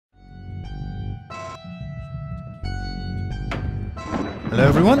Hello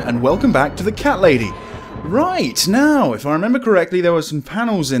everyone, and welcome back to the Cat Lady. Right, now, if I remember correctly, there were some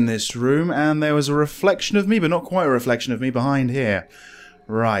panels in this room, and there was a reflection of me, but not quite a reflection of me, behind here.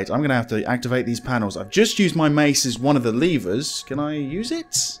 Right, I'm going to have to activate these panels. I've just used my mace as one of the levers. Can I use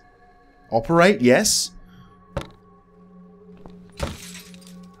it? Operate, yes.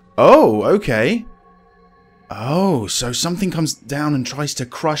 Oh, okay. Oh, so something comes down and tries to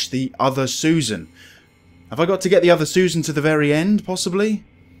crush the other Susan. Have I got to get the other Susan to the very end, possibly?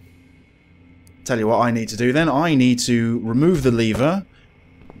 Tell you what I need to do then. I need to remove the lever.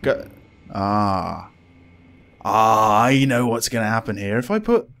 Go. I know what's going to happen here. If I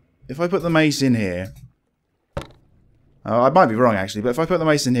put the mace in here. Oh, I might be wrong actually, but if I put the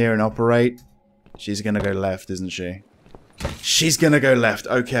mace in here and operate, she's going to go left, isn't she? She's going to go left.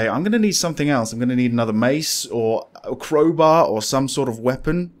 Okay, I'm going to need something else. I'm going to need another mace or a crowbar or some sort of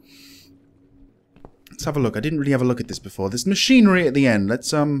weapon. Let's have a look. I didn't really have a look at this before. There's machinery at the end.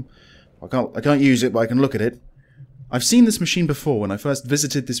 Let's I can't use it, but I can look at it. I've seen this machine before when I first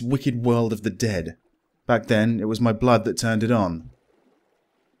visited this wicked world of the dead. Back then, it was my blood that turned it on.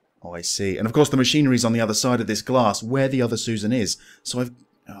 Oh, I see. And of course, the machinery's on the other side of this glass, where the other Susan is. So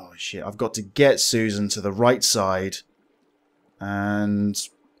oh shit, I've got to get Susan to the right side and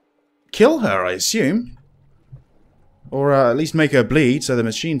kill her, I assume. Or at least make her bleed so the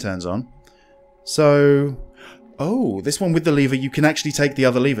machine turns on. So, oh, this one with the lever, you can actually take the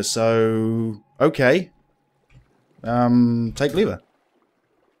other lever, so, okay. Take lever.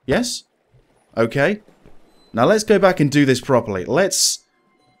 Yes? Okay. Now let's go back and do this properly. Let's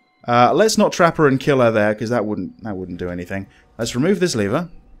not trap her and kill her there, because that wouldn't do anything. Let's remove this lever.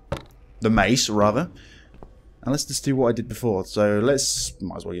 The mace, rather. And let's just do what I did before. So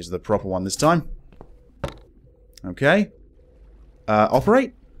might as well use the proper one this time. Okay.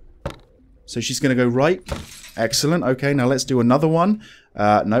 Operate. So she's going to go right. Excellent. Okay, now let's do another one.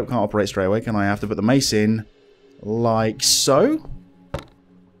 Nope, can't operate straight away. Can I have to put the mace in like so?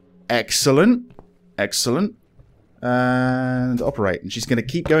 Excellent. Excellent. And operate. And she's going to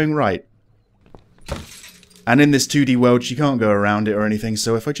keep going right. And in this 2D world, she can't go around it or anything.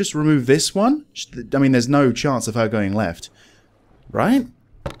 So if I just remove this one, I mean, there's no chance of her going left. Right?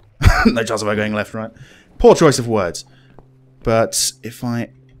 No chance of her going left, right? Poor choice of words. But if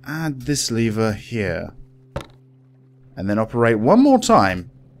I add this lever here, and then operate one more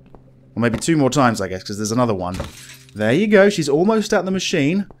time, or maybe two more times, I guess, because there's another one. There you go, she's almost at the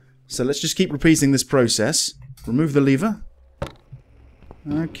machine. So let's just keep repeating this process. Remove the lever.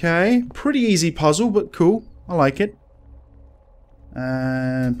 Okay, pretty easy puzzle, but cool. I like it.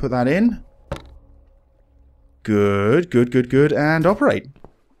 And put that in. Good, good, good, good, and operate.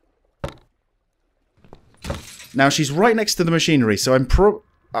 Now she's right next to the machinery, so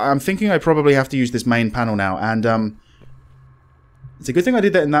I'm thinking I probably have to use this main panel now, and it's a good thing I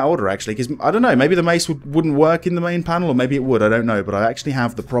did that in that order, actually, because, I don't know, maybe the mace wouldn't work in the main panel, or maybe it would, I don't know, but I actually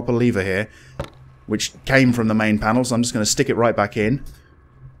have the proper lever here, which came from the main panel, so I'm just going to stick it right back in.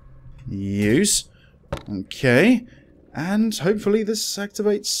 Use. Okay. And hopefully this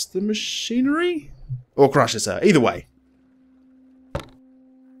activates the machinery? Or crushes her. Either way.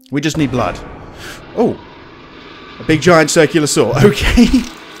 We just need blood. Oh! A big giant circular saw. Okay.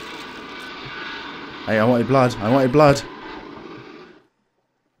 Hey, I wanted blood. I wanted blood.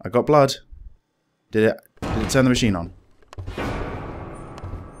 I got blood. Did it turn the machine on?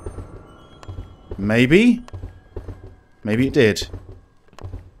 Maybe? Maybe it did.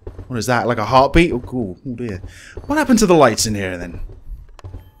 What is that? Like a heartbeat? Oh, cool. Oh, dear. What happened to the lights in here, then?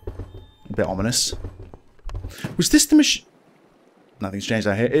 A bit ominous. Was this the machine? Nothing's changed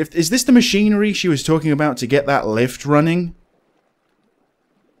out here. Is this the machinery she was talking about to get that lift running?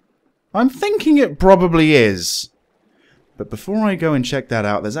 I'm thinking it probably is. But before I go and check that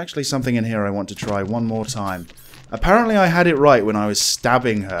out, there's actually something in here I want to try one more time. Apparently I had it right when I was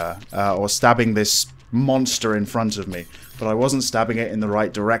stabbing her, or stabbing this monster in front of me. But I wasn't stabbing it in the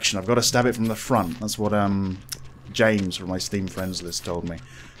right direction. I've got to stab it from the front. That's what James from my Steam friends list told me.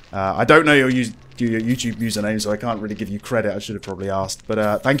 I don't know your YouTube username, so I can't really give you credit. I should have probably asked.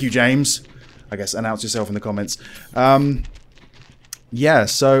 But thank you, James. I guess announce yourself in the comments. Yeah,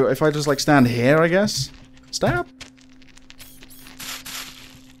 so if I just like stand here, I guess. Stab?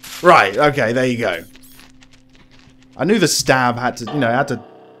 Right, okay, there you go. I knew the stab had to, had to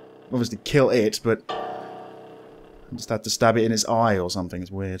obviously kill it, but I just had to stab it in its eye or something. It's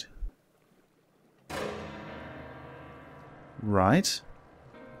weird. Right.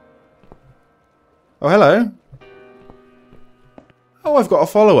 Oh, hello. Oh, I've got a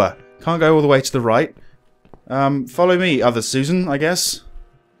follower. Can't go all the way to the right. Follow me, other Susan, I guess.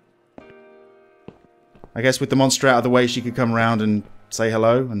 I guess with the monster out of the way, she could come around and say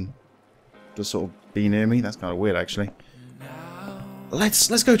hello and just sort of be near me. That's kind of weird, actually.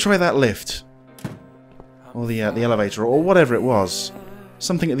 Let's go try that lift. Or the elevator, or whatever it was.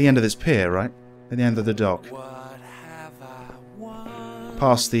 Something at the end of this pier, right? At the end of the dock.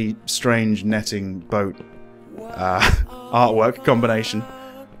 Past the strange netting boat artwork combination.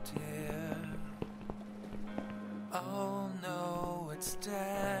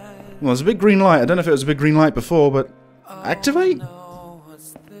 Well, there's a big green light. I don't know if it was a big green light before, but... Activate?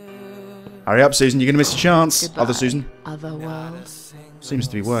 Hurry up, Susan. You're going to miss a chance. Goodbye, Other Susan. Other world. Seems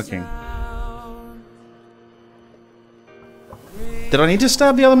to be working. Did I need to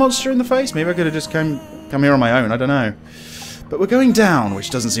stab the other monster in the face? Maybe I could have just come here on my own. I don't know. But we're going down, which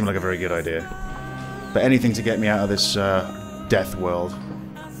doesn't seem like a very good idea. But anything to get me out of this death world.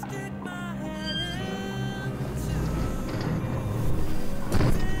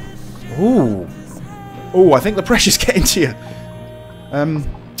 Ooh. Ooh, I think the pressure's getting to you.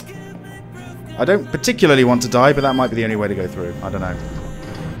 I don't particularly want to die, but that might be the only way to go through. I don't know.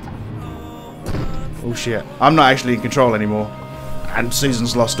 Oh shit. I'm not actually in control anymore. And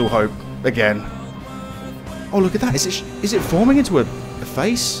Susan's lost all hope. Again. Oh, look at that. Is it forming into a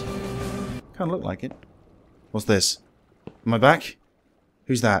face? Kind of look like it. What's this? Am I back?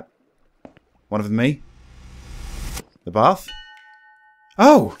 Who's that? One of them me? The bath?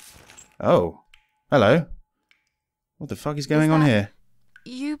 Oh! Oh. Hello. What the fuck is going on here?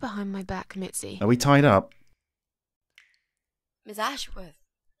 You behind my back, Mitzi. Are we tied up? Miss Ashworth,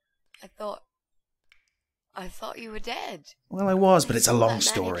 I thought you were dead. Well, I was, but it's a long That man hit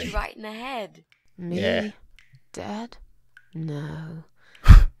story. you right in the head. Me? Yeah. Dead? No.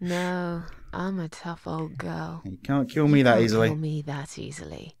 No, I'm a tough old girl. You can't kill me that Can't easily. kill me that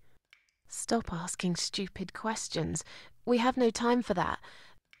easily. Stop asking stupid questions. We have no time for that.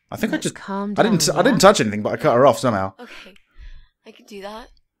 I think Let's I just... calm I down, didn't touch anything, but I cut her off somehow. Okay, I can do that.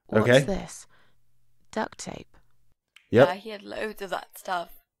 What's Okay. this? Duct tape. Yep. Yeah, he had loads of that stuff.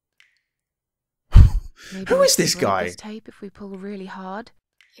 Maybe Who we is can this break guy? This tape if we pull really hard.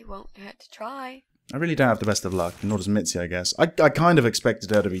 It won't hurt to try. I really don't have the best of luck, nor does Mitzi, I guess. I kind of expected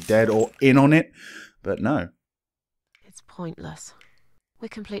her to be dead or in on it, but no. It's pointless. We're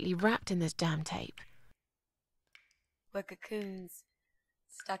completely wrapped in this damn tape. We're cocoons,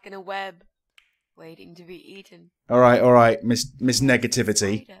 stuck in a web, waiting to be eaten. Alright, Miss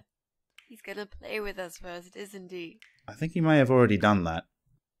Negativity. Spider. He's gonna play with us first, isn't he? I think he may have already done that.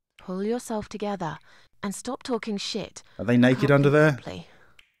 Pull yourself together and stop talking shit. Are they naked Can't under think there? properly.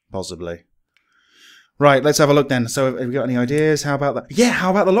 Possibly. Right, let's have a look then. So, have you got any ideas? How about that? Yeah, how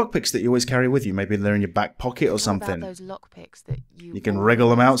about the lockpicks that you always carry with you? Maybe they're in your back pocket or How something. about those lockpicks that you You can always wriggle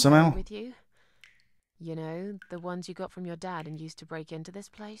them out carry somehow? with you? You know, the ones you got from your dad and used to break into this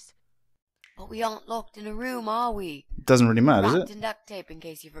place? But we aren't locked in a room, are we? Doesn't really matter, does Wrapped it? in duct tape, in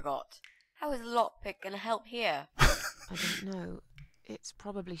case you forgot. How is a lockpick gonna help here? I don't know. It's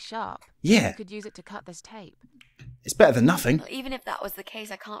probably sharp. Yeah, You could use it to cut this tape. it's better than nothing. Well, even if that was the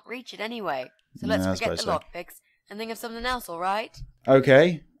case, I can't reach it anyway. So Yeah, let's I forget the suppose so. lockpicks and think of something else, alright?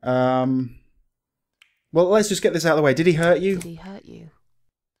 Okay, well, let's just get this out of the way. Did he hurt you? Did he hurt you?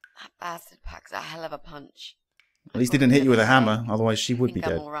 That bastard packs a hell of a punch. At least he didn't hit you with a hammer, otherwise she would be I'm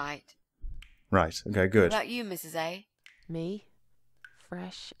dead. alright. Right, okay, What good. about you, Mrs. A? Me?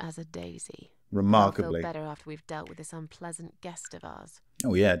 Fresh as a daisy. Remarkably. I'll feel better after we've dealt with this unpleasant guest of ours.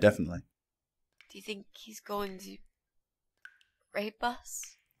 Oh yeah, definitely. Do you think he's going to rape us?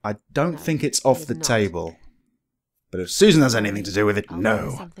 I don't No, think it's he off is the not. table. But if Susan has anything to do with it, I'll figure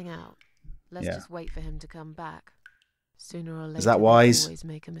no. something out. Let's Yeah. just wait for him to come back. Sooner or later, Is that we wise? always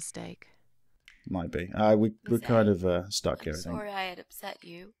make a mistake. Might be. We're Miss kind A, of stuck I'm here, I think. sorry I had upset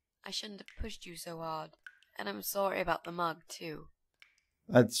you. I shouldn't have pushed you so hard. And I'm sorry about the mug, too.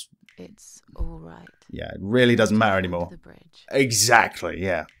 That's, It's all right. yeah, it really doesn't matter Under anymore. The bridge. Exactly,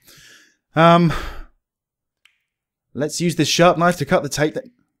 yeah. Let's use this sharp knife to cut the tape that...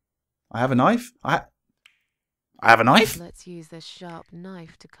 I have a knife? I have a knife? Let's use this sharp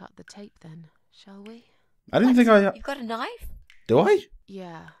knife to cut the tape then, shall we? I didn't think I... You've got a knife? Do I?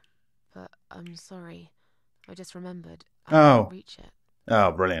 Yeah, but I'm sorry. I just remembered. I Oh. can't reach it.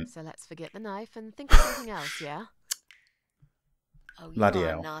 Oh, brilliant. So let's forget the knife and think of something else, yeah? Oh, you Bloody are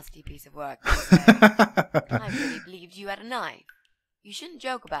hell. a nasty piece of work, Miss A. I really believed you had a knife. You shouldn't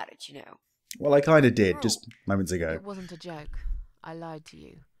joke about it, you know. Well, I kind of did, just moments ago. It wasn't a joke. I lied to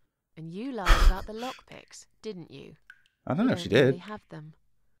you. And you lied about the lockpicks, didn't you? I don't know You if she don't really did. have them.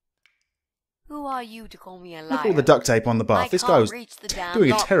 Who are you to call me a liar? Look at all the duct tape on the I bath. This can't guy was reach the damn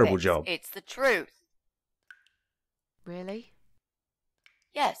doing a lock terrible picks. job. It's the truth. Really?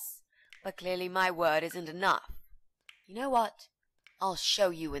 Yes, but clearly my word isn't enough. You know what? I'll show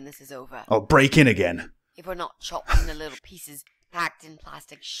you when this is over. I'll break in again. If we're not chopped into little pieces, packed in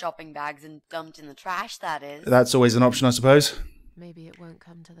plastic shopping bags and dumped in the trash, that is. That's always an option, I suppose. Maybe it won't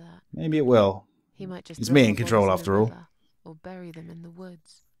come to that. Maybe it will. He might just It's throw me our in control bodies after the all. river, or bury them in the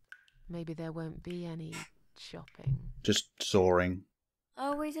woods. Maybe there won't be any shopping. Just soaring.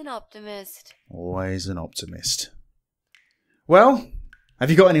 Always an optimist. Always an optimist. Well,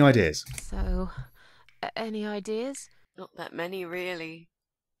 have you got any ideas? So, any ideas? Not that many, really.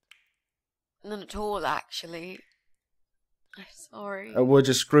 None at all, actually. I'm sorry. We're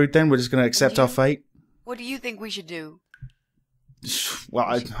just screwed then? We're just going to accept our fate? What do you think we should do? Well,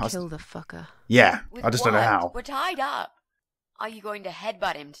 We should kill the fucker. Yeah, With I just don't know what? how. We're tied up. Are you going to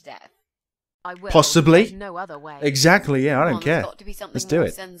headbutt him to death? I will. Possibly. There's no other way. Exactly, yeah, I Come don't on, care. There's got to be something Let's do more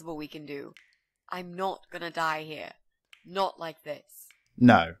it. sensible we can do. I'm not gonna die here. Not like this.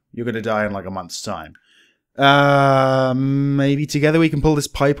 No, you're going to die in like a month's time. Maybe together we can pull this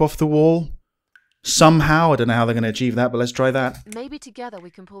pipe off the wall? Somehow, I don't know how they're going to achieve that, but let's try that. Maybe together we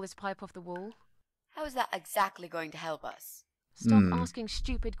can pull this pipe off the wall. How is that exactly going to help us? Stop asking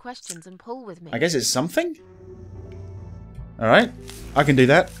stupid questions and pull with me. I guess it's something? Alright, I can do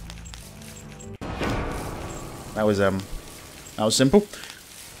that. That was simple.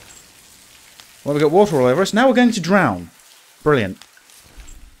 Well, we got water all over us. Now we're going to drown. Brilliant.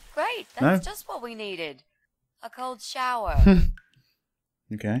 Great, that's just what we needed. A cold shower.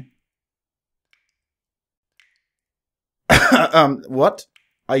 Okay. What?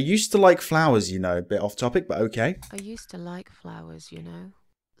 I used to like flowers, you know. A bit off topic, but okay. I used to like flowers, you know.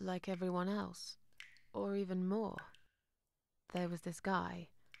 Like everyone else. Or even more. There was this guy.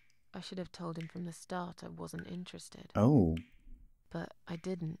 I should have told him from the start I wasn't interested. Oh. But I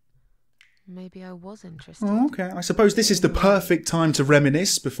didn't. Maybe I was interested. Oh, okay. I suppose this is the perfect time to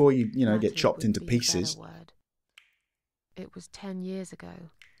reminisce before you know, get Matty chopped would into be a better pieces. word. It was 10 years ago.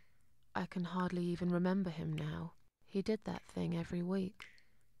 I can hardly even remember him now. He did that thing every week.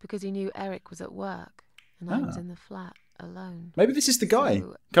 Because he knew Eric was at work. And I was in the flat, alone. Maybe this is the guy.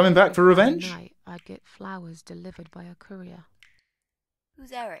 So Coming back for every revenge? night, I'd get flowers delivered by a courier.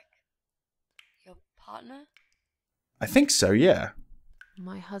 Who's Eric? Your partner? I think so, yeah.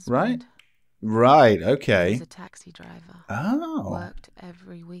 My husband. Right? Right, He okay. was a taxi driver. Oh. Worked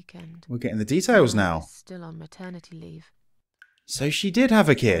every weekend. We're getting the details I now. was still on maternity leave. So she did have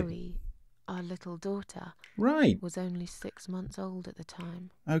a kid. Zoe, our little daughter, Right. was only 6 months old at the time.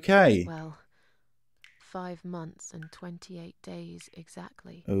 Okay. Well, 5 months and 28 days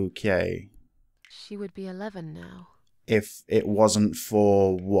exactly. Okay. She would be 11 now. If it wasn't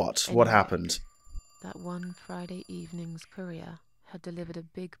for what? What Anyway. happened? That one Friday evening's courier had delivered a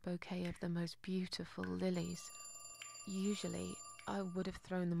big bouquet of the most beautiful lilies. Usually, I would have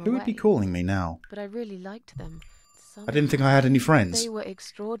thrown them Who away. would be calling me now? But I really liked them. I didn't think I had any friends. They were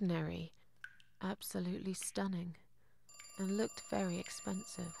extraordinary, absolutely stunning, and looked very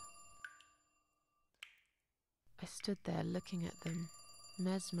expensive. I stood there looking at them,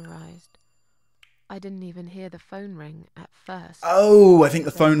 mesmerized. I didn't even hear the phone ring at first. Oh, I think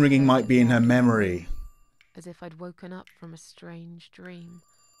the phone ringing might be in her memory. As if I'd woken up from a strange dream,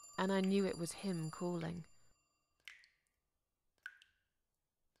 and I knew it was him calling.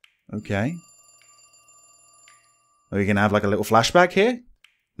 Okay. Are we going to have like a little flashback here?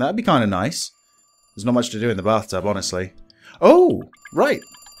 That'd be kind of nice. There's not much to do in the bathtub, honestly. Oh, right.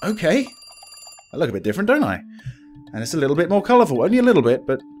 Okay. I look a bit different, don't I? And it's a little bit more colourful. Only a little bit,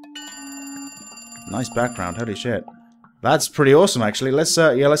 but... Nice background. Holy shit. That's pretty awesome, actually. Let's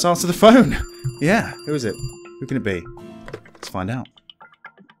answer the phone. Yeah, who is it? Who can it be? Let's find out.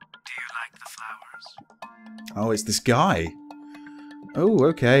 Do you like the flowers? Oh, it's this guy. Oh,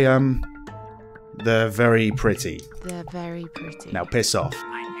 okay, they're very pretty. They're very pretty. Now piss off.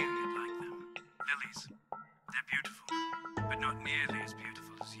 I knew you'd like them. Lilies. They're beautiful, but not nearly as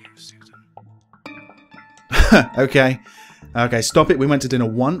beautiful as you, Susan. Okay. Okay, stop it. We went to dinner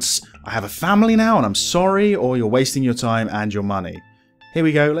once. I have a family now, and I'm sorry, or you're wasting your time and your money. Here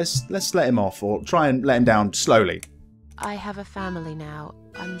we go. Let's let him off, or try and let him down slowly. I have a family now.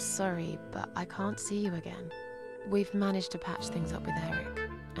 I'm sorry, but I can't see you again. We've managed to patch things up with Eric.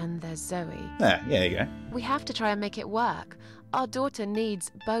 And there's Zoe. There you go. We have to try and make it work. Our daughter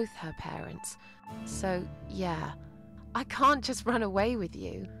needs both her parents. So, yeah. I can't just run away with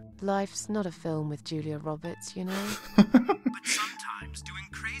you. Life's not a film with Julia Roberts, you know? But sometimes doing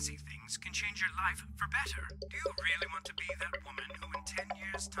crazy things can change your life for better. Do you really want to be that woman who in 10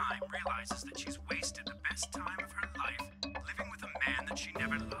 years' time realizes that she's wasted the best time of her life living with a man that she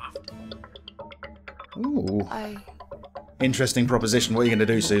never loved? Ooh. I Interesting proposition. What are you going to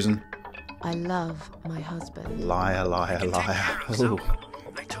do, Susan? I love my husband. Liar, liar, Take liar. care of Ooh. Zoe.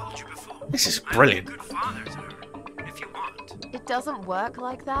 I told you before. This is I'll brilliant. be a good father to her, if you want. It doesn't work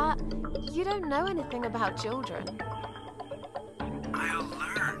like that. You don't know anything about children. I'll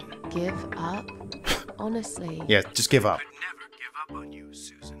learn. Give up? Honestly. Yeah, just give up. Could never give up on you,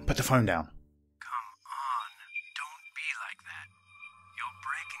 Susan. Put the phone down. Come on. Don't be like that. You're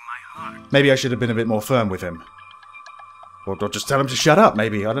breaking my heart. Maybe I should have been a bit more firm with him. Or just tell him to shut up,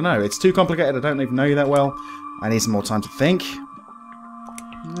 maybe. I don't know. It's too complicated. I don't even know you that well. I need some more time to think.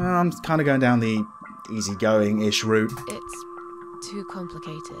 No, I'm kind of going down the easygoing-ish route. It's too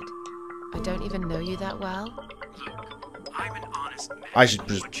complicated. I don't even know you that well. Look, I'm an honest man. I should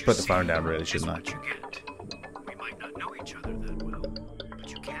just What you put the see phone down, really, is shouldn't I? what you get. We might not know each other that well, but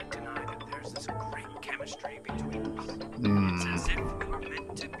you can't deny that there's this great chemistry between us. It's as if we were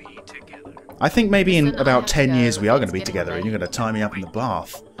meant to be together. I think maybe in Listen, I about have to 10 go. years we are going It's to be getting together, and you're going to tie me up in the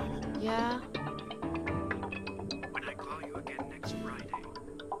bath. Yeah? When I call you again next Friday,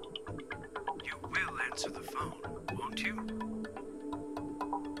 you will answer the phone, won't you?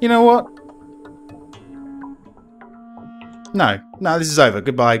 You know what? No, this is over.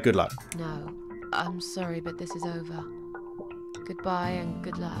 Goodbye, good luck. No. I'm sorry, but this is over. Goodbye and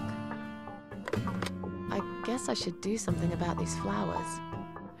good luck. I guess I should do something about these flowers.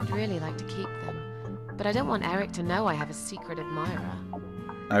 I'd really like to keep them. But I don't want Eric to know I have a secret admirer.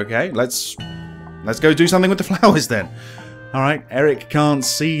 Okay, let's go do something with the flowers then. Alright, Eric can't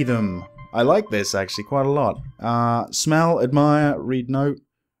see them. I like this actually quite a lot. Smell, admire, read note.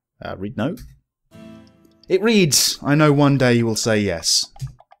 Read note? It reads, I know one day you will say yes.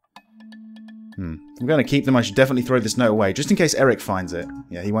 I'm going to keep them. I should definitely throw this note away, just in case Eric finds it.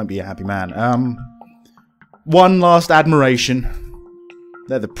 Yeah, he won't be a happy man. One last admiration.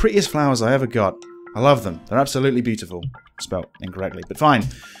 They're the prettiest flowers I ever got. I love them. They're absolutely beautiful. Spelt incorrectly, but fine.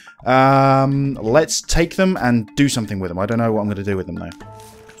 Let's take them and do something with them. I don't know what I'm going to do with them, though.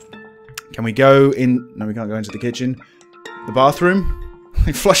 Can we go in... No, we can't go into the kitchen. The bathroom?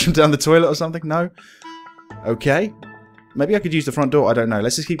 Flush them down the toilet or something? No? Okay. Maybe I could use the front door. I don't know.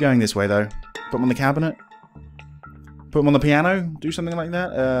 Let's just keep going this way, though. Put them on the cabinet. Put them on the piano. Do something like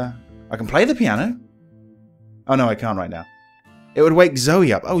that. I can play the piano. Oh, no, I can't right now. It would wake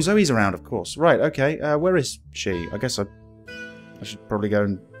Zoe up. Oh, Zoe's around, of course. Right, okay. Where is she? I guess I should probably go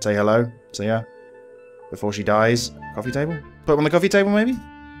and say hello. See her. Before she dies. Coffee table? Put them on the coffee table, maybe?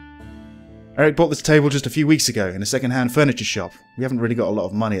 Eric bought this table just a few weeks ago in a second-hand furniture shop. We haven't really got a lot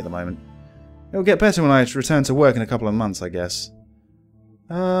of money at the moment. It'll get better when I return to work in a couple of months, I guess.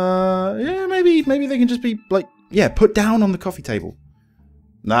 Yeah, maybe they can just be, like, yeah, put down on the coffee table.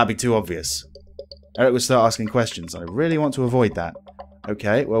 That'd be too obvious. Eric would start asking questions, and I really want to avoid that.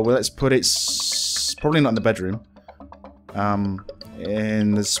 Okay, well, let's put it... probably not in the bedroom.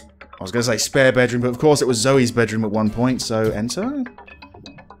 In this... I was going to say spare bedroom, but of course it was Zoe's bedroom at one point, so enter.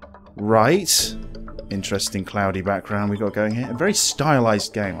 Right. Interesting cloudy background we got going here. A very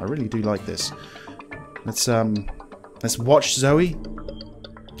stylized game. I really do like this. Let's watch Zoe.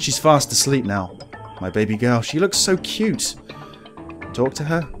 She's fast asleep now. My baby girl. She looks so cute. Talk to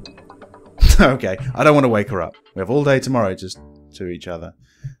her. Okay, I don't want to wake her up. We have all day tomorrow just to each other.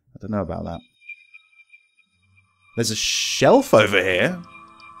 I don't know about that. There's a shelf over here.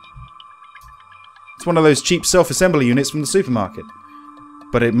 It's one of those cheap self-assembly units from the supermarket.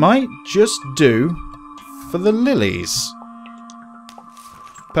 But it might just do for the lilies.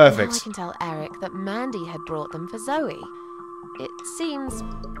 Perfect. Now I can tell Eric that Mandy had brought them for Zoe. It seems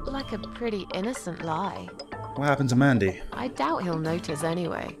like a pretty innocent lie. What happened to Mandy? I doubt he'll notice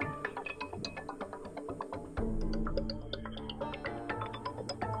anyway.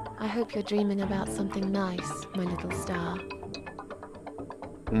 I hope you're dreaming about something nice, my little star.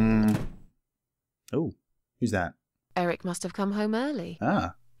 Oh, who's that? Eric must have come home early.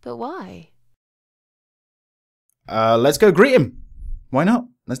 Ah. But why? Let's go greet him. Why not?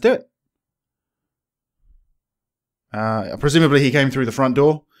 Let's do it. Presumably he came through the front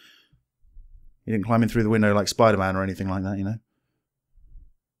door. He didn't climb in through the window like Spider-Man or anything like that, you know.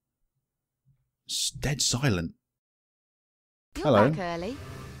 It's dead silent. You're Hello. back early.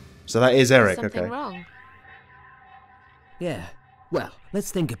 So that is Eric, Something okay. wrong. Yeah, well,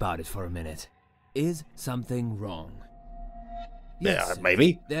 let's think about it for a minute. Is something wrong? Yes, Yeah,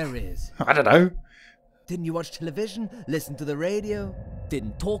 maybe. there is. I don't know. Didn't you watch television? Listen to the radio?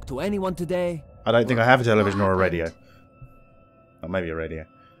 Didn't talk to anyone today? I don't think I have a television or a radio. Or maybe a radio.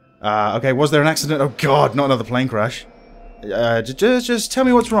 Okay, was there an accident? Oh god, not another plane crash. Just tell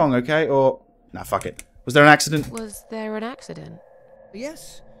me what's wrong, okay? Or... Nah, fuck it. Was there an accident? Was there an accident?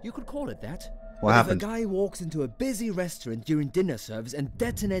 Yes, you could call it that. What happened? If a guy walks into a busy restaurant during dinner service and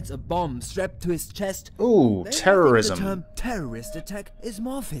detonates a bomb strapped to his chest, Ooh, then terrorism. I think the term terrorist attack is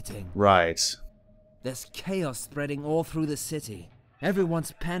more fitting. Right. There's chaos spreading all through the city.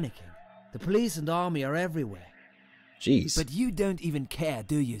 Everyone's panicking. The police and army are everywhere. Jeez. But you don't even care,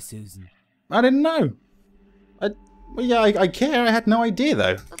 do you, Susan? I didn't know. Well, yeah, I care. I had no idea,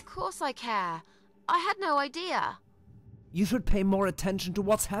 though. Of course I care. I had no idea. You should pay more attention to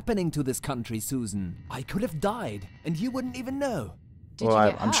what's happening to this country, Susan. I could have died, and you wouldn't even know. Did Well,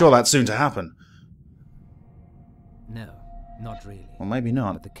 you get I'm hurt? sure that's soon to happen. No, not really. Well, maybe But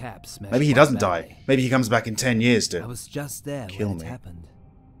not. the cab smashed Maybe he quite doesn't badly. die. Maybe he comes back in 10 years I to was just there kill when me. it happened.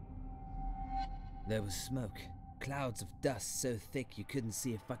 There was smoke, clouds of dust so thick you couldn't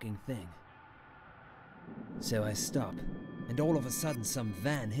see a fucking thing. So I stop, and all of a sudden some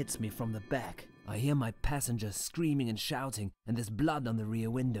van hits me from the back. I hear my passengers screaming and shouting, and there's blood on the rear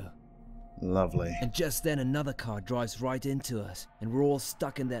window. Lovely. And just then another car drives right into us, and we're all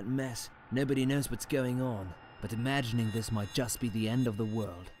stuck in that mess. Nobody knows what's going on, but imagining this might just be the end of the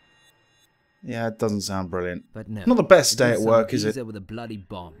world. Yeah, it doesn't sound brilliant. But no. Not the best it day was at some work, is it? geezer with a bloody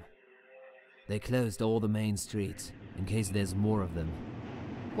bomb. They closed all the main streets, in case there's more of them.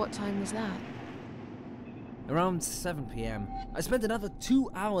 What time was that? Around 7 p.m., I spent another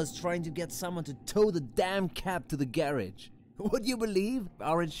 2 hours trying to get someone to tow the damn cab to the garage. Would you believe?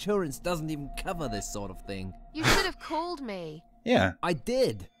 Our insurance doesn't even cover this sort of thing. You should have called me. Yeah. I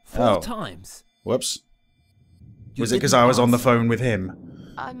did. 4 Oh. times. Whoops. You Was it because didn't I was on the answer. phone with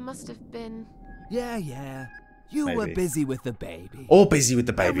him? I must have been... Yeah. You were Maybe. busy with the baby. Or busy with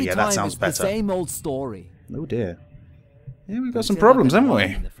the baby. Every Yeah, that time sounds it's better. the same old story. Oh dear. Yeah, we've got We some still have problems, that haven't wine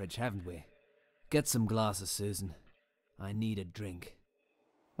we? in the fridge, haven't we? Get some glasses, Susan. I need a drink.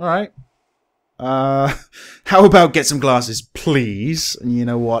 Alright. How about get some glasses, please? And you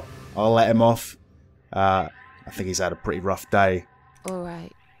know what? I'll let him off. I think he's had a pretty rough day. All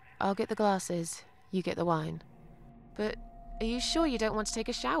right. I'll get the glasses. You get the wine. But are you sure you don't want to take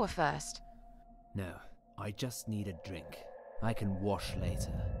a shower first? No, I just need a drink. I can wash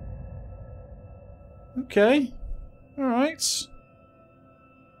later. Okay. Alright.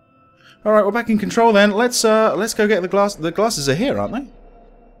 Alright, we're back in control then. Let's go get the glass. The glasses are here, aren't they?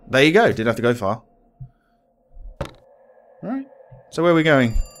 There you go. Didn't have to go far. Alright. So where are we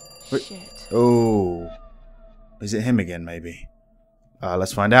going? Shit. Oh. Is it him again, maybe?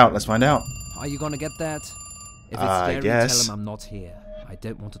 Let's find out. Let's find out. Are you gonna get that? If it's I Jerry, guess. tell him I'm not here. I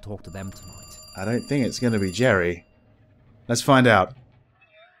don't want to talk to them tonight. I don't think it's going to be Jerry. Let's find out.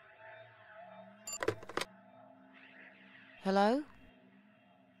 Hello?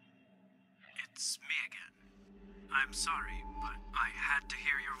 It's me again. I'm sorry, but I had to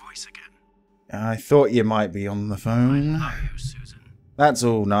hear your voice again. I thought you might be on the I phone. love you, Susan. That's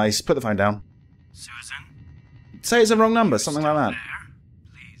all nice. Put the phone down. Susan? Say it's a wrong number, You something still like that.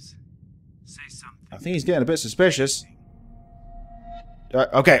 there? Please, say something. I think he's getting a bit suspicious.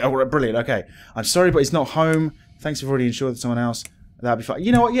 Okay, oh, brilliant, okay. I'm sorry, but he's not home. Thanks, we've already insured with someone else. That'd be fine.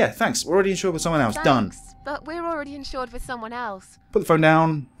 You know what? Yeah, thanks. We're already insured with someone else. Done. Thanks, but we're already insured with someone else. Put the phone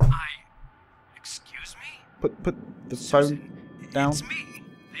down. Excuse me? Put the Susan, phone down. It's me.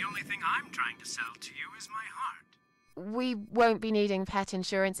 The only thing I'm trying to sell to you is my heart. We won't be needing pet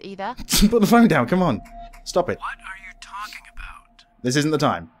insurance either. Put the phone down, come on. Stop it. What are you talking about? This isn't the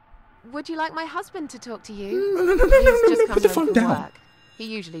time. Would you like my husband to talk to you? No, He's just come put the home phone from down. work. He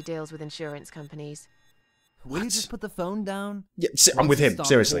usually deals with insurance companies. Will you What? just put the phone down? Yeah, I'm Once with you him, start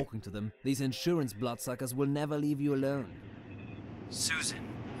seriously. Talking to them, these insurance bloodsuckers will never leave you alone. Susan,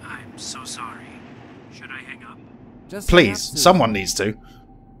 I'm so sorry. Should I hang up? Just hang up, Please, Susan. someone needs to.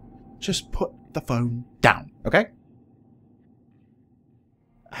 Just put the phone down, okay?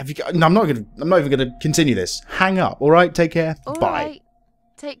 Have you got... No, I'm not even gonna continue this. Hang up, alright? Take care. All Bye. right.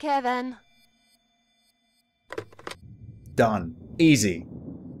 Take care then. Done. Easy.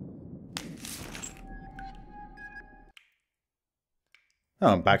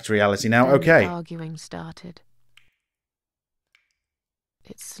 Oh, I'm back to reality now. Then the Okay. arguing started.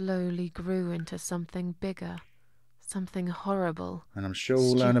 It slowly grew into something bigger, something horrible. And I'm sure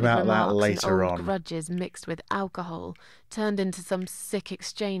we'll learn Stupid about that remarks later and old on. grudges mixed with alcohol turned into some sick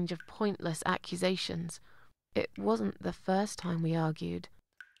exchange of pointless accusations. It wasn't the first time we argued,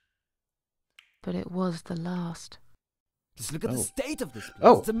 but it was the last. Just look at Oh. the state of this place.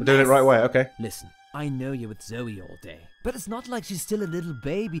 Oh, It's a we're doing it mess. right way. Okay. Listen, I know you're with Zoe all day, but it's not like she's still a little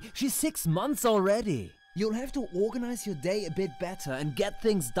baby. She's 6 months already. You'll have to organize your day a bit better and get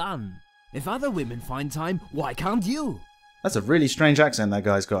things done. If other women find time, why can't you? That's a really strange accent that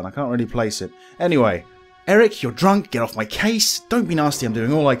guy's got, and I can't really place it. Anyway, Eric, you're drunk. Get off my case. Don't be nasty. I'm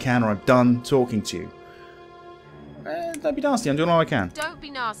doing all I can, or I'm done talking to you. Don't be nasty. I'm doing all I can. Don't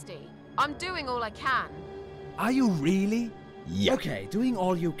be nasty. I'm doing all I can. Are you really? Yeah. Okay, doing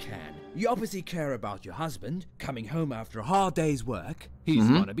all you can. You obviously care about your husband, coming home after a hard day's work. He's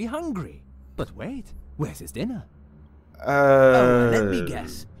gonna be hungry. But wait, where's his dinner? Oh, let me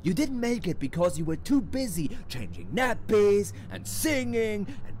guess. You didn't make it because you were too busy changing nappies, and singing,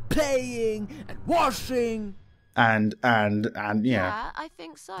 and playing, and washing. And yeah. Yeah, I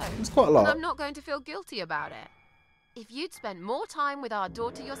think so. It's quite a lot. And I'm not going to feel guilty about it. If you'd spent more time with our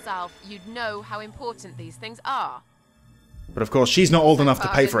daughter yourself, you'd know how important these things are. But of course, she's not old enough to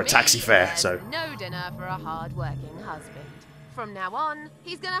pay for a Pardon taxi me, fare, there's so... no dinner for a hard-working husband. From now on,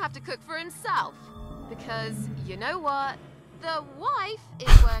 he's gonna have to cook for himself. Because, you know what? The wife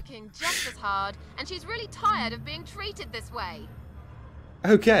is working just as hard, and she's really tired of being treated this way.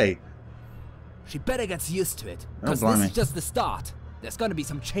 Okay. She better get used to it, Oh, because blimey. this is just the start. There's gonna be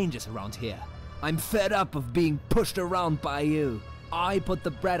some changes around here. I'm fed up of being pushed around by you. I put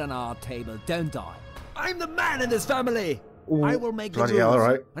the bread on our table, don't I? I'm the man in this family! Ooh, I will make the bloody rules, hell,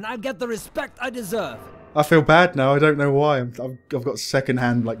 alright. and I'll get the respect I deserve. I feel bad now. I don't know why. I've got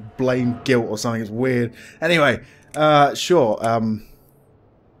secondhand, like, blame, guilt or something. It's weird. Anyway, sure. I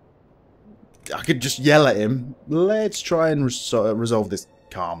could just yell at him. Let's try and resolve this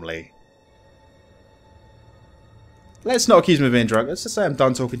calmly. Let's not accuse me of being drunk. Let's just say I'm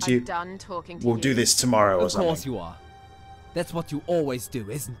done talking to you. I'm done talking to We'll you. do this tomorrow or Of something. course you are. That's what you always do,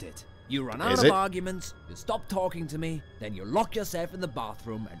 isn't it? You run out Is of it? arguments, you stop talking to me, then you lock yourself in the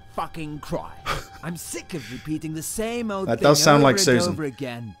bathroom and fucking cry. I'm sick of repeating the same old That thing does sound over like and Susan. over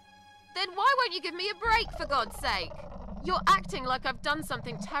again. Then why won't you give me a break, for God's sake? You're acting like I've done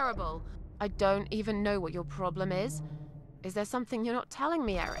something terrible. I don't even know what your problem is. Is there something you're not telling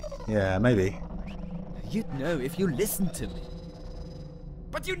me, Eric? Yeah, maybe. You'd know if you listened to me.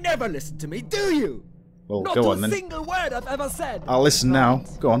 But you never listen to me, do you? Well, Not go to on a then. single word I've ever said. I'll listen now.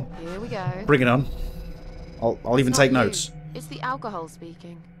 Go on. Here we go. Bring it on. I'll even It's take not you. notes. It's the alcohol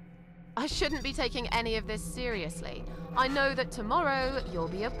speaking. I shouldn't be taking any of this seriously. I know that tomorrow you'll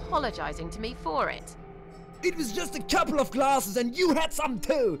be apologizing to me for it. It was just a couple of glasses and you had some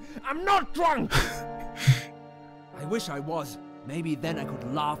too. I'm not drunk. I wish I was. Maybe then I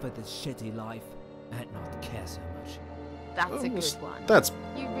could laugh at this shitty life and not care so much. That's a good one. That's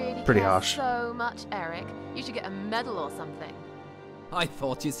You really pretty care harsh. so much, Eric. You should get a medal or something. I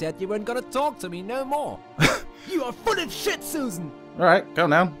thought you said you weren't gonna talk to me no more. You are full of shit, Susan. alright. Go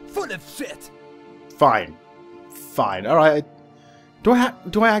now. Full of shit. Fine. Fine. Alright. Do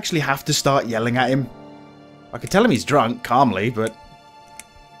I actually have to start yelling at him? I could tell him he's drunk, calmly, but...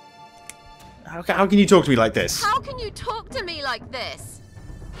 How can you talk to me like this? How can you talk to me like this?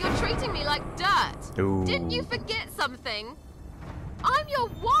 You're treating me like dirt. Ooh. Didn't you forget something? I'm your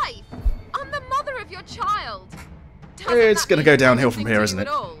wife. I'm the mother of your child. Doesn't It's that gonna mean go downhill anything from here, to isn't you it?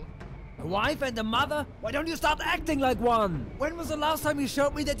 at all? A wife and a mother? Why don't you start acting like one? When was the last time you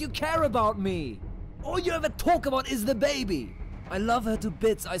showed me that you care about me? All you ever talk about is the baby. I love her to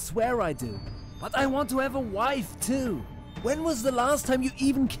bits, I swear I do. But I want to have a wife too. When was the last time you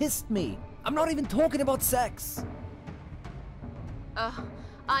even kissed me? I'm not even talking about sex. Ugh,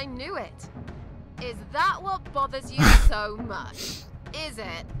 I knew it. Is that what bothers you so much? Is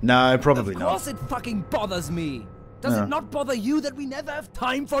it? No, probably Of course not. it fucking bothers me. Does No. it not bother you that we never have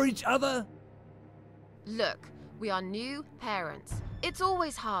time for each other? Look, we are new parents. It's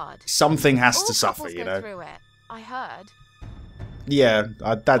always hard. Something has All to suffer, couples you go know. through it. I heard. Yeah,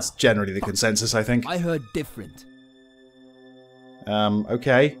 that's generally the consensus, I think. I heard different.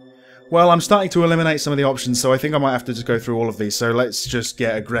 Okay. Well, I'm starting to eliminate some of the options, so I think I might have to just go through all of these. So let's just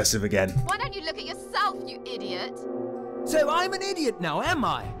get aggressive again. Why don't you look at yourself, you idiot? So I'm an idiot now, am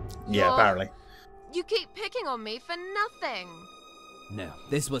I? Yeah, You're- apparently. You keep picking on me for nothing. No,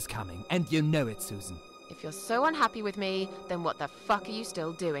 this was coming, and you know it, Susan. If you're so unhappy with me, then what the fuck are you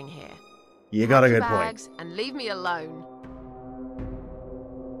still doing here? You got a Pack your good point. bags and leave me alone.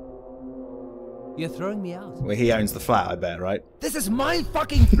 You're throwing me out. Well, he owns the flat, I bet, right? This is my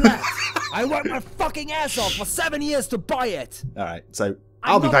fucking flat! I worked my fucking ass off for 7 years to buy it! Alright, so I'm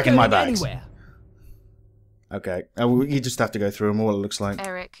I'll be not back in my going bags. anywhere. Okay. You just have to go through them all, it looks like.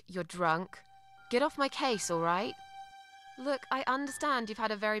 Eric, you're drunk. Get off my case, all right? Look, I understand you've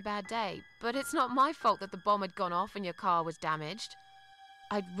had a very bad day, but it's not my fault that the bomb had gone off and your car was damaged.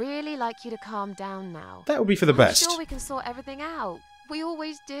 I'd really like you to calm down now. That would be for the I'm best. sure we can sort everything out. We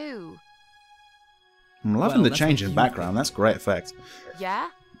always do. I'm loving Well, the that's change what in you background. think. That's great effect. Yeah?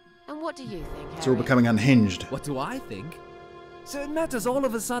 And what do you think, It's all Harry? becoming unhinged. What do I think? So it matters all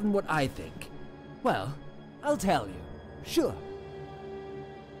of a sudden what I think. Well, I'll tell you. Sure.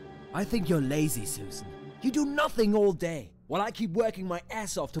 I think you're lazy, Susan. You do nothing all day, while I keep working my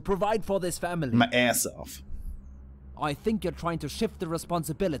ass off to provide for this family. My ass off. I think you're trying to shift the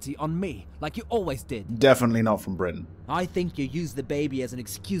responsibility on me, like you always did. Definitely not from Britain. I think you use the baby as an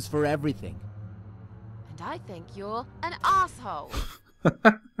excuse for everything. And I think you're an asshole. How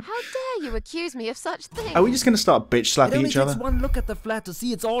dare you accuse me of such things? Are we just going to start bitch It slapping only each takes other? one look at the flat to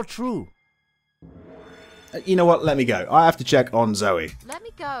see it's all true. You know what? Let me go. I have to check on Zoe. Let me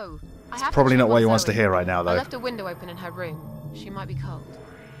go. I have to Probably check not what on he wants to Zoe. hear right now, I though. left a window open in her room. She might be cold.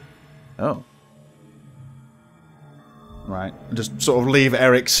 Oh. Right. Just sort of leave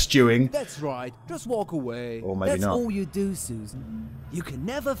Eric stewing. That's right. Just walk away. Or maybe That's not. all you do, Susan. You can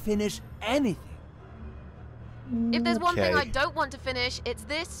never finish anything. If there's one thing Okay. I don't want to finish, it's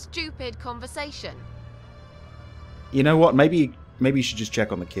this stupid conversation. You know what? Maybe you should just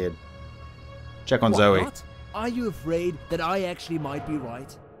check on the kid. Check on Why Zoe. not? Are you afraid that I actually might be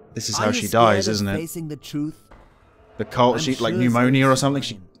right? This is Are how you she scared dies, of isn't it? Facing the truth? The cold, I'm she like sure pneumonia or Zoe's something.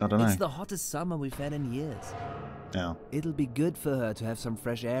 She, fine. I don't It's know. the hottest summer we've had in years. Yeah. It'll be good for her to have some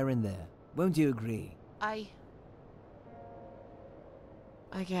fresh air in there. Won't you agree? I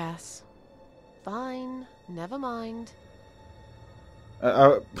guess. Fine. Never mind.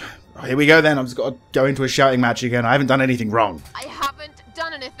 Here we go then. I've just got to go into a shouting match again. I haven't done anything wrong. I haven't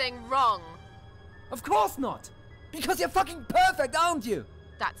done anything wrong. Of course not! Because you're fucking perfect, aren't you?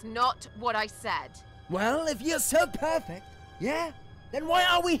 That's not what I said. Well, if you're so perfect, yeah, then why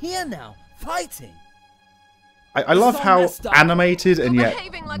are we here now, fighting? I love all how messed up. animated and You're yet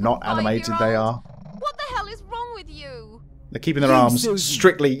behaving like a not animated they 5-year-old. are. What the hell is wrong with you? They're keeping their You, arms Susan.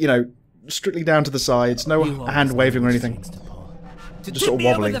 strictly, strictly down to the sides. No You always hand waving or know anything. strings to pull. To Just tip sort of me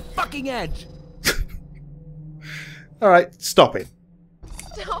over wobbling. the fucking edge. All right, stop it.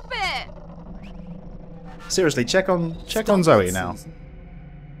 Stop it! Seriously, check on Stop Zoe it, now. Susan.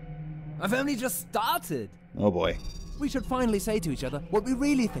 I've only just started. Oh boy. We should finally say to each other what we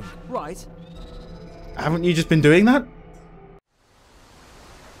really think, right? Haven't you just been doing that?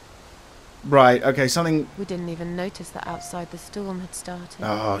 Right, okay, something... We didn't even notice that outside the storm had started.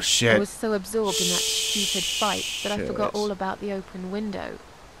 Oh, I shit. was so absorbed in that stupid fight that I forgot Shit. all about the open window.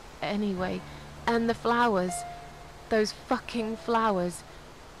 Anyway, and the flowers. Those fucking flowers.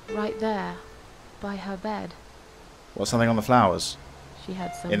 Right there. By her bed. What's something on the flowers? She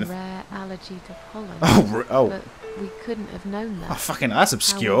had some In the- rare allergy to pollen. Oh. But we couldn't have known that. Oh, fucking, that's How were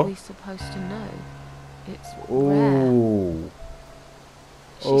obscure. we supposed to know? It's rare. Ooh.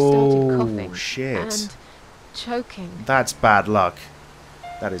 She started Oh, coughing shit. and choking. That's bad luck.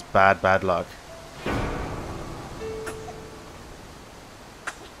 That is bad luck.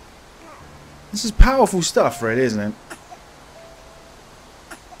 This is powerful stuff, really, isn't it?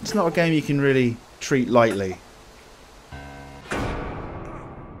 It's not a game you can really treat lightly.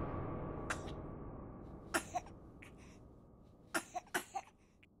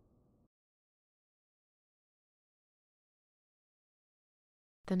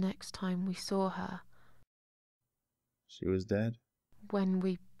 The next time we saw her, She was dead. when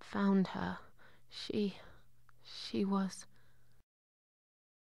we found her, she was...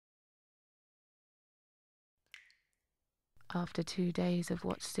 After 2 days of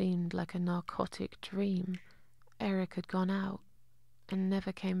what seemed like a narcotic dream, Eric had gone out and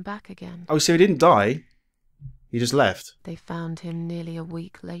never came back again. Oh, so he didn't die? He just left? They found him nearly a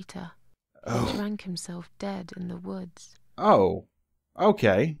week later. He Oh. drank himself dead in the woods. Oh.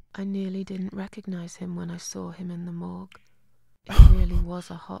 Okay. I nearly didn't recognize him when I saw him in the morgue. It really was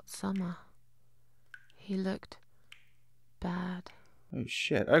a hot summer. He looked bad. Oh,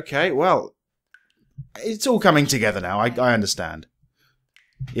 shit. Okay, well... It's all coming together now. I understand.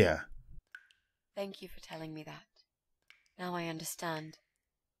 Yeah. Thank you for telling me that. Now I understand.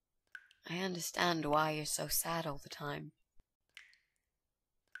 I understand why you're so sad all the time.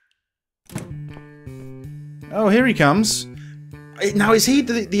 Oh, here he comes. Now, is he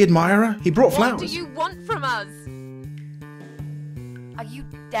the admirer? He brought flowers. What do you want from us? Are you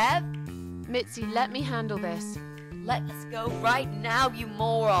deaf? Mitzi, let me handle this. Let us go right now, you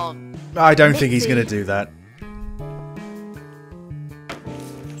moron! I don't think he's Mitzi. going to do that.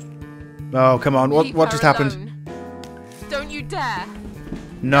 Oh, come on. Leave What her just happened? alone. Don't you dare.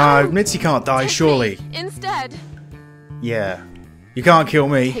 No, No. Mitzi can't die, Take surely. me instead. Yeah. You can't kill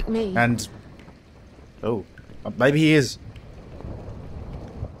me. Take me. And... Oh. Maybe he is.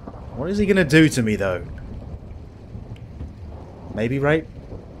 What is he going to do to me, though? Maybe rape?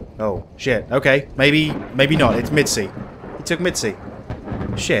 Oh, shit. Okay. Maybe not. It's Mitzi. He took Mitzi.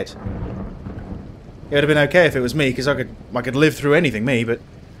 Shit. It would have been okay if it was me, because I could live through anything, me, but...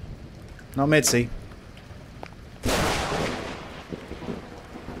 Not Mitzi.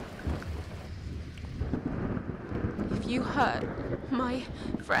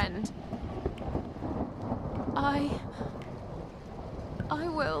 friend. I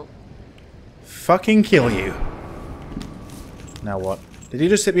will. Fucking kill you. Now what? Did he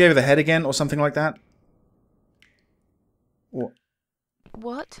just hit me over the head again or something like that? What?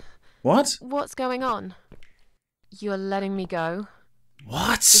 What? What? What's going on? You're letting me go?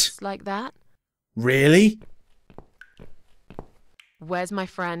 What? Just like that? Really? Where's my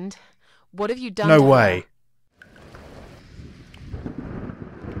friend? What have you done No to her? way.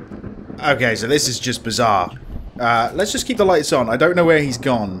 Okay, so this is just bizarre. Let's just keep the lights on. I don't know where he's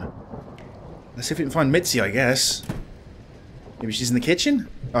gone. Let's see if we can find Mitzi, I guess. Maybe she's in the kitchen?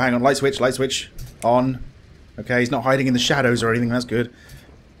 Oh, hang on. Light switch. On. Okay, he's not hiding in the shadows or anything. That's good.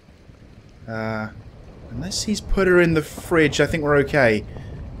 Unless he's put her in the fridge, I think we're okay.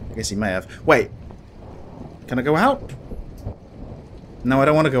 I guess he may have. Wait. Can I go out? No, I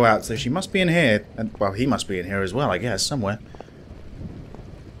don't want to go out, so she must be in here. And, well, he must be in here as well, I guess, somewhere.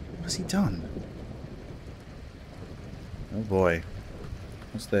 What has he done? Oh boy.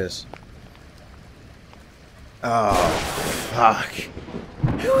 What's this? Oh, fuck.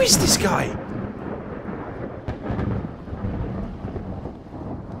 Who is this guy?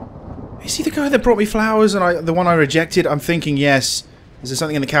 Is he the guy that brought me flowers and the one I rejected? I'm thinking yes. Is there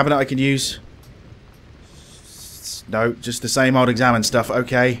something in the cabinet I could use? No, just the same old examine stuff.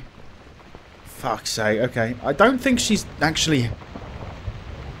 Okay. Fuck's sake. Okay. I don't think she's actually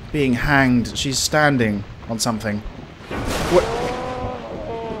being hanged. She's standing on something.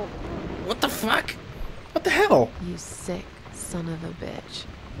 What the fuck? What the hell? You sick son of a bitch.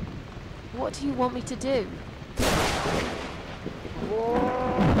 What do you want me to do?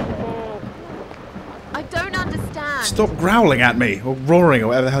 I don't understand. Stop growling at me, or roaring, or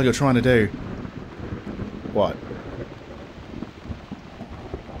whatever the hell you're trying to do. What?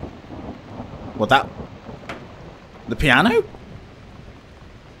 What that? The piano?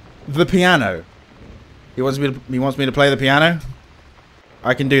 The piano. He wants me to play the piano?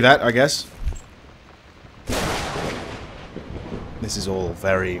 I can do that, I guess. This is all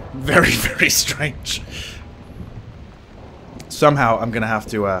very, very, very strange. Somehow I'm gonna have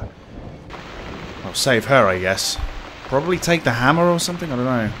to I'll save her, I guess. Probably take the hammer or something, I don't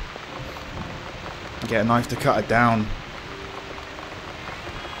know. Get a knife to cut it down.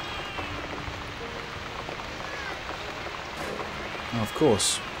 Oh, of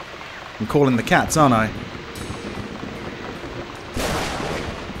course. I'm calling the cats, aren't I?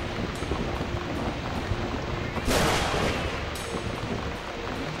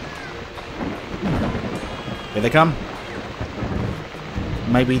 Here they come.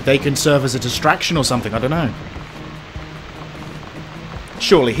 Maybe they can serve as a distraction or something, I don't know.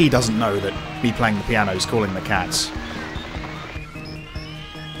 Surely he doesn't know that me playing the piano is calling the cats.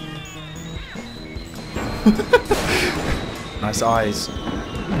 Nice eyes.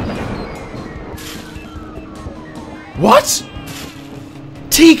 What?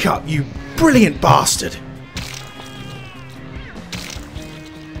 Teacup, you brilliant bastard!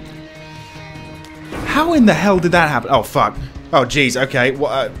 How in the hell did that happen? Oh, fuck. Oh, jeez, okay.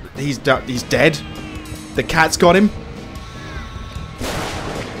 What, he's dead? The cat's got him?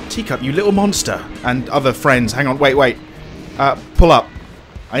 Teacup, you little monster. And other friends. Hang on, wait. Pull up.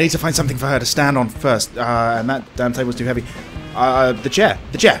 I need to find something for her to stand on first. And that damn table's too heavy. The chair.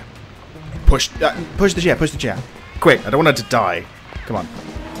 Push the chair. Quick, I don't want her to die. Come on.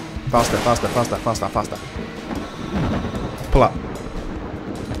 Faster. Pull up.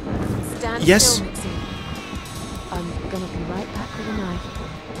 Stand yes. still, Mitzi. I'm gonna be right back with a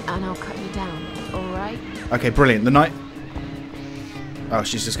knife, and I'll cut you down, alright? Okay, brilliant. The knife... Oh,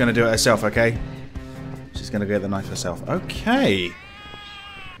 she's just gonna do it herself, okay? She's gonna get the knife herself. Okay.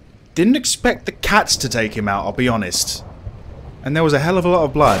 Didn't expect the cats to take him out, I'll be honest. And there was a hell of a lot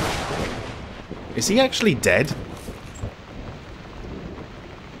of blood. Is he actually dead?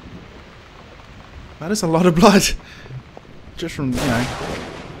 That is a lot of blood. Just from, you know,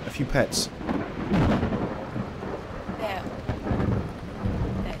 a few pets. They're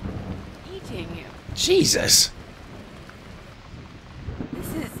eating you. Jesus!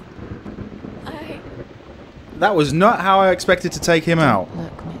 This is... That was not how I expected to take him out.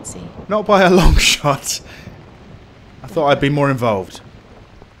 Look, Mitzi. Not by a long shot. I thought I'd be more involved.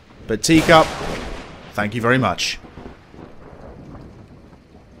 But Teacup, thank you very much.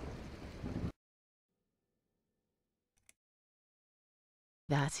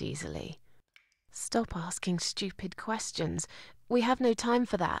 That easily. Stop asking stupid questions. We have no time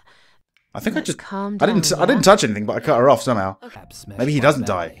for that. I think Let's I calm down, I didn't touch anything, but I cut her off somehow. Perhaps smashed Maybe he quite doesn't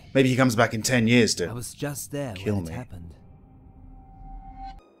badly. die. Maybe he comes back in 10 years I to was just there kill when me. it happened.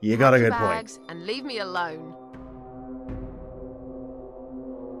 You got a Pack your good point. bags and leave me alone.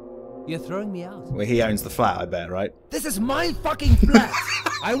 You're throwing me out. Well, he owns the flat, I bet, right? This is my fucking flat!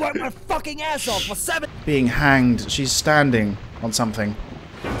 I worked my fucking ass off for 7... Being hanged. She's standing on something.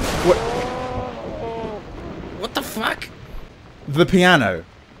 What? What the fuck? The piano.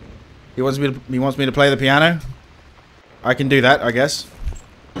 He wants me to play the piano? I can do that, I guess.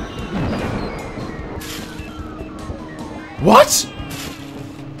 What?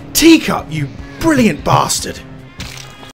 Teacup, you brilliant bastard!